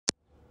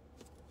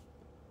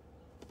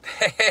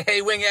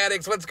Hey, Wing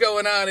Addicts, what's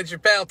going on? It's your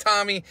pal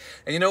Tommy.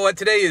 And you know what?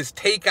 Today is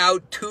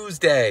Takeout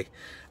Tuesday.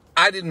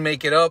 I didn't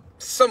make it up.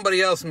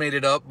 Somebody else made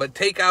it up. But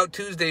Takeout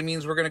Tuesday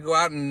means we're going to go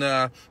out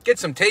and get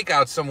some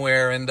takeout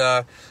somewhere and,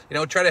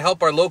 try to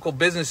help our local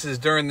businesses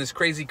during this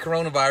crazy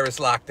coronavirus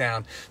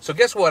lockdown. So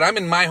guess what? I'm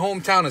in my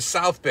hometown of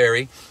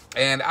Southbury,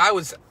 and I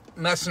was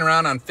messing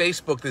around on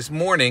Facebook this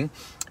morning,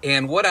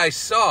 and what I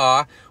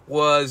saw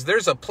was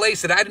there's a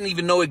place that I didn't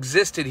even know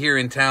existed here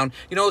in town.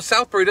 You know,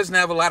 Southbury doesn't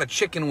have a lot of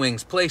chicken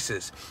wings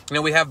places. You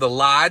know, we have the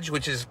Lodge,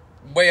 which is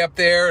way up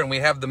there, and we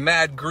have the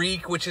Mad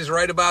Greek, which is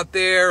right about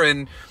there,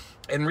 and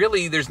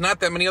really there's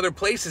not that many other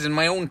places in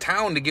my own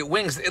town to get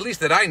wings, at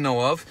least that I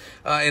know of.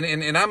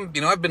 And I'm,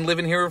 I've been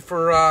living here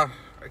for,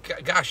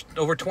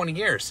 over 20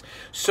 years.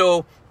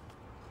 So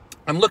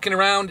I'm looking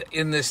around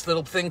in this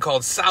little thing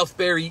called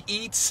Southbury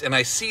Eats, and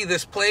I see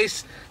this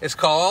place. It's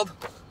called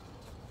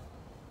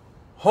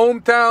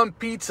Hometown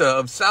Pizza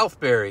of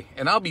Southbury.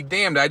 And I'll be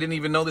damned, I didn't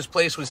even know this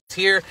place was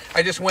here.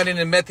 I just went in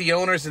and met the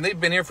owners, and they've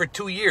been here for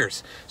 2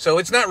 years. So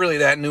it's not really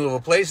that new of a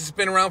place. It's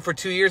been around for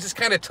 2 years. It's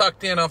kind of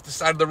tucked in off the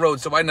side of the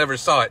road, so I never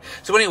saw it.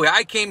 So anyway,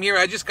 I came here.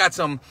 I just got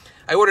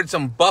I ordered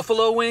some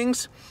buffalo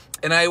wings,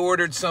 and I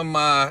ordered some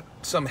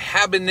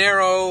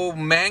habanero,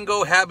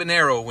 mango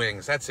habanero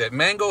wings. That's it.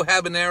 Mango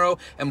habanero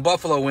and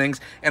buffalo wings.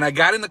 And I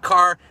got in the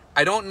car.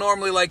 I don't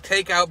normally like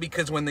takeout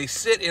because when they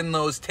sit in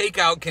those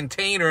takeout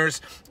containers,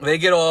 they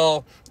get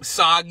all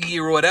soggy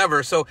or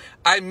whatever. So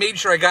I made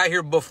sure I got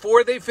here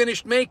before they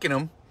finished making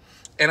them,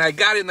 and I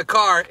got in the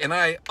car and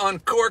I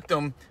uncorked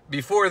them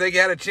before they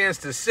got a chance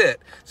to sit.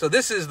 So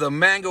this is the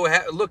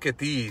look at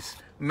these.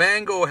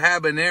 Mango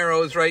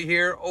habaneros right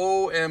here.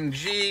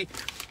 OMG.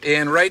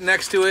 And right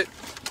next to it,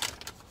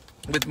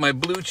 with my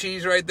blue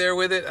cheese right there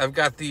with it, I've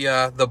got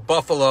the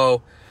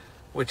buffalo,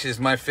 which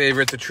is my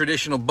favorite, the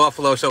traditional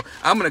buffalo. So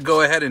I'm going to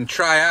go ahead and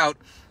try out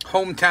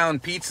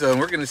Hometown Pizza, and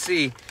we're going to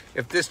see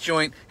if this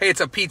joint, hey, it's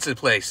a pizza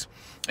place.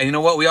 And you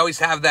know what? We always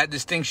have that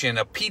distinction.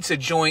 A pizza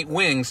joint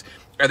wings,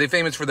 are they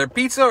famous for their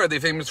pizza, or are they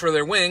famous for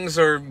their wings,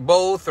 or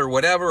both, or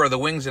whatever? Are the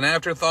wings an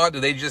afterthought?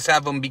 Do they just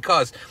have them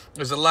because?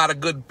 There's a lot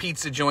of good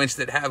pizza joints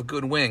that have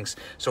good wings.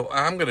 So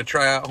I'm going to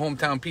try out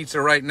Hometown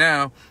Pizza right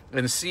now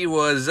and see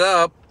what's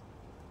up.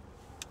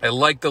 I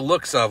like the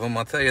looks of them,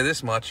 I'll tell you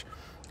this much.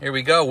 Here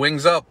we go,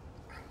 wings up.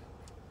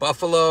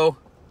 Buffalo,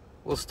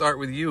 we'll start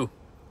with you.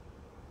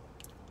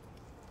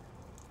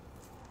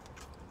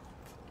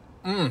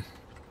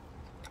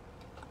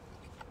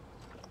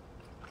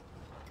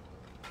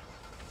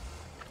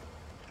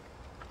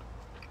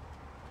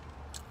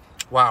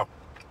 Wow.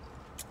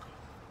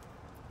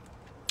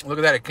 Look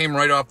at that, it came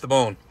right off the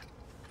bone.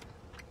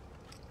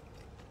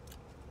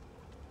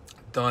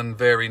 Done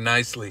very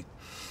nicely.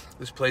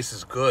 This place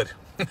is good.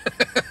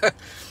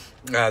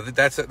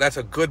 That's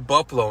a good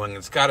buffalo, and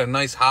it's got a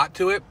nice hot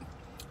to it.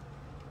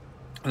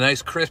 A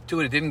nice crisp to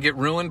it. It didn't get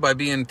ruined by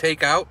being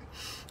takeout.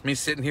 Me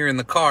sitting here in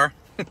the car.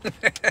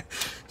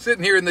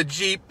 Sitting here in the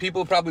Jeep.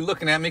 People probably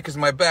looking at me because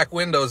my back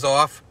window's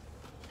off.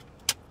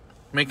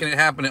 Making it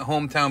happen at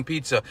Hometown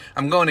Pizza.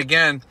 I'm going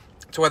again.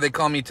 That's why they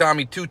call me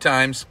Tommy 2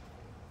 times.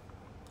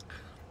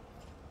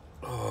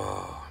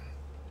 Oh.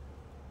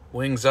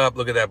 Wings up.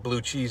 Look at that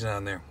blue cheese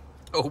on there.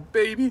 Oh,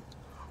 baby.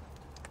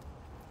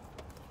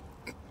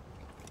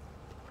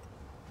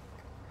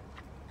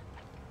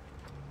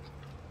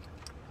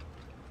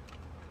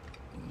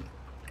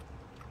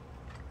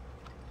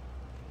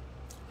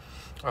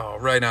 Oh,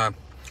 right on.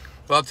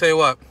 Well, I'll tell you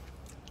what.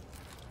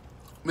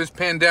 This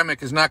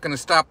pandemic is not going to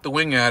stop the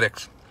wing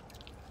addicts.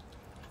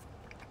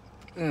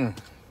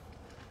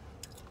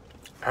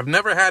 I've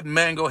never had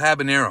mango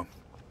habanero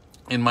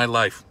in my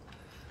life.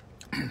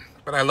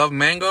 But I love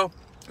mango,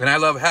 and I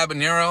love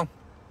habanero,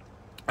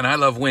 and I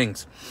love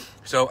wings.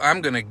 So I'm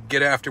going to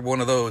get after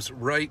one of those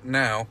right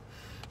now.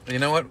 And you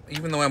know what?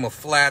 Even though I'm a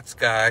flats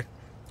guy,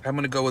 I'm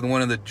going to go with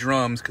one of the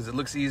drums because it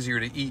looks easier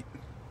to eat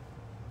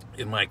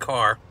in my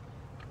car.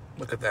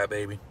 Look at that,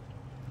 baby.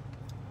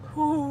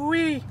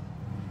 Hoo-wee.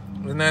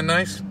 Isn't that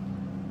nice?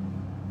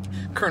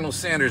 Colonel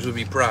Sanders would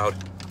be proud.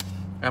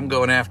 I'm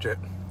going after it.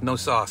 No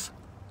sauce.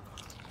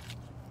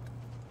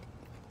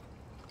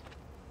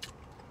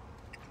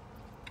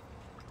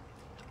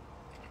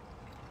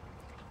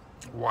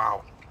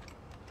 Wow.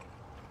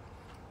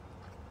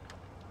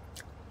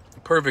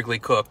 Perfectly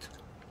cooked.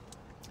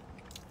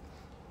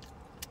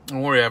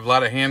 Don't worry, I have a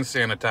lot of hand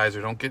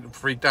sanitizer. Don't get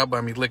freaked out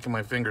by me licking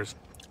my fingers.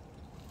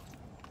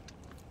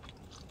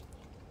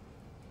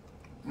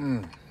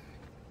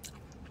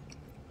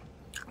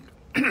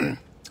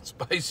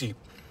 Spicy.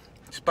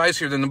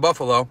 Spicier than the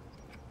buffalo.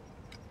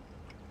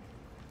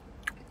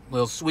 A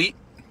little sweet.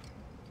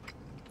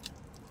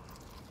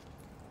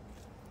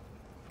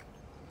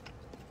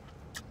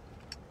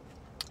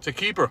 It's a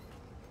keeper.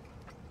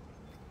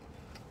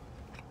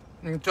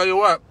 I can tell you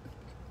what.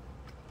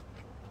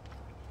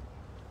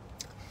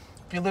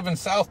 If you live in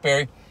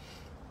Southbury,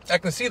 I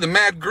can see the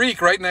Mad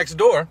Greek right next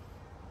door.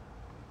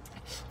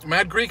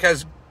 Mad Greek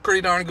has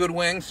pretty darn good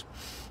wings.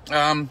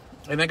 And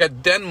I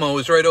got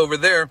Denmo's right over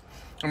there.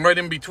 I'm right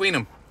in between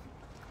them.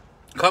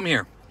 Come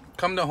here.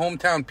 Come to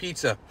Hometown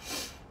Pizza.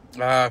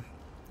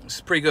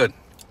 It's pretty good.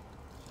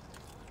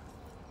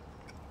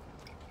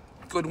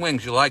 Good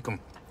wings. You like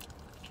them.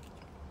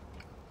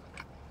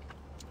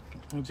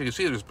 As you can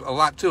see, there's a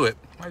lot to it.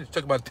 I just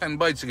took about 10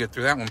 bites to get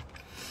through that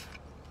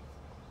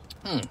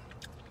one.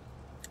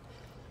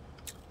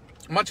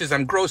 Much as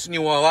I'm grossing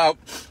you all out,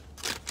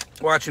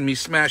 watching me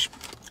smash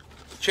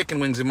chicken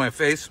wings in my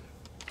face,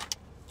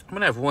 I'm going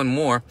to have one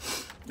more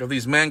of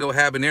these Mango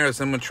Habaneros.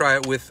 I'm going to try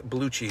it with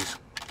blue cheese.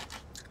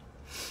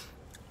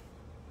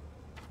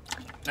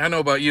 I don't know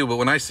about you, but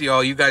when I see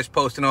all you guys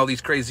posting all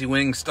these crazy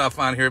wing stuff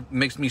on here, it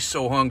makes me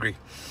so hungry.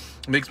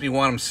 It makes me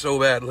want them so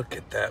bad. Look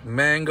at that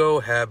Mango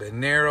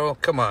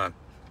Habanero. Come on.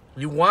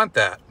 You want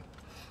that.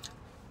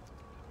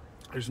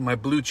 There's my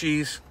blue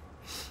cheese.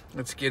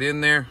 Let's get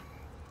in there.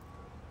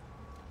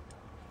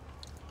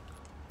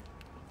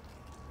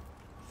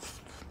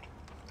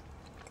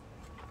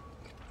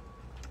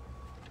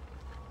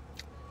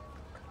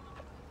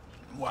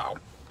 Wow.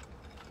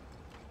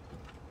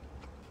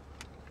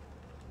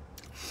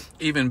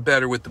 Even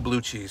better with the blue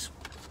cheese.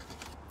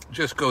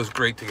 Just goes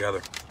great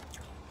together.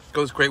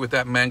 Goes great with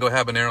that Mango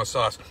Habanero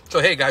sauce. So,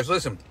 hey, guys,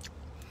 listen.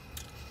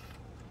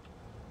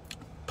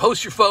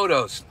 Post your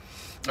photos.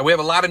 We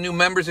have a lot of new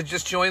members that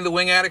just joined the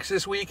Wingaddicts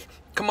this week.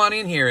 Come on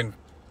in here and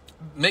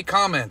make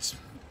comments.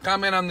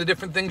 Comment on the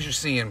different things you're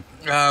seeing.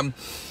 You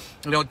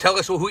know, tell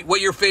us what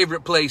your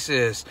favorite place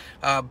is.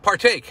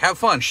 Partake, have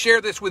fun.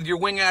 Share this with your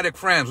Wing Addict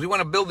friends. We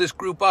want to build this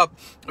group up.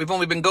 We've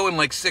only been going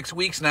like 6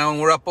 weeks now,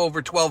 and we're up over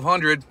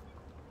 1,200.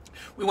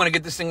 We want to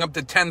get this thing up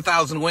to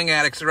 10,000 Wing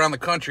Addicts around the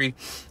country.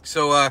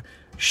 So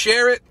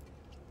share it,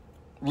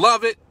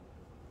 love it,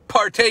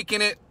 partake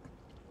in it.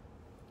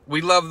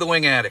 We love the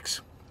Wing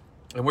Addicts,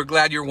 and we're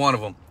glad you're one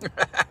of them.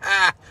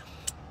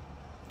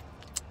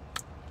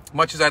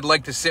 Much as I'd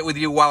like to sit with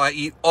you while I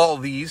eat all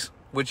these,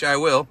 which I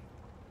will,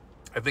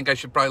 I think I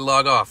should probably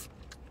log off.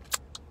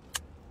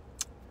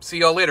 See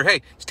y'all later.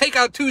 Hey, it's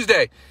Takeout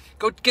Tuesday.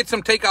 Go get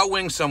some takeout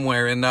wings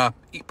somewhere and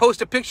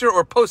post a picture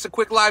or post a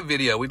quick live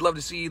video. We'd love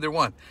to see either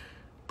one.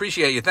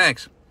 Appreciate you.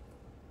 Thanks.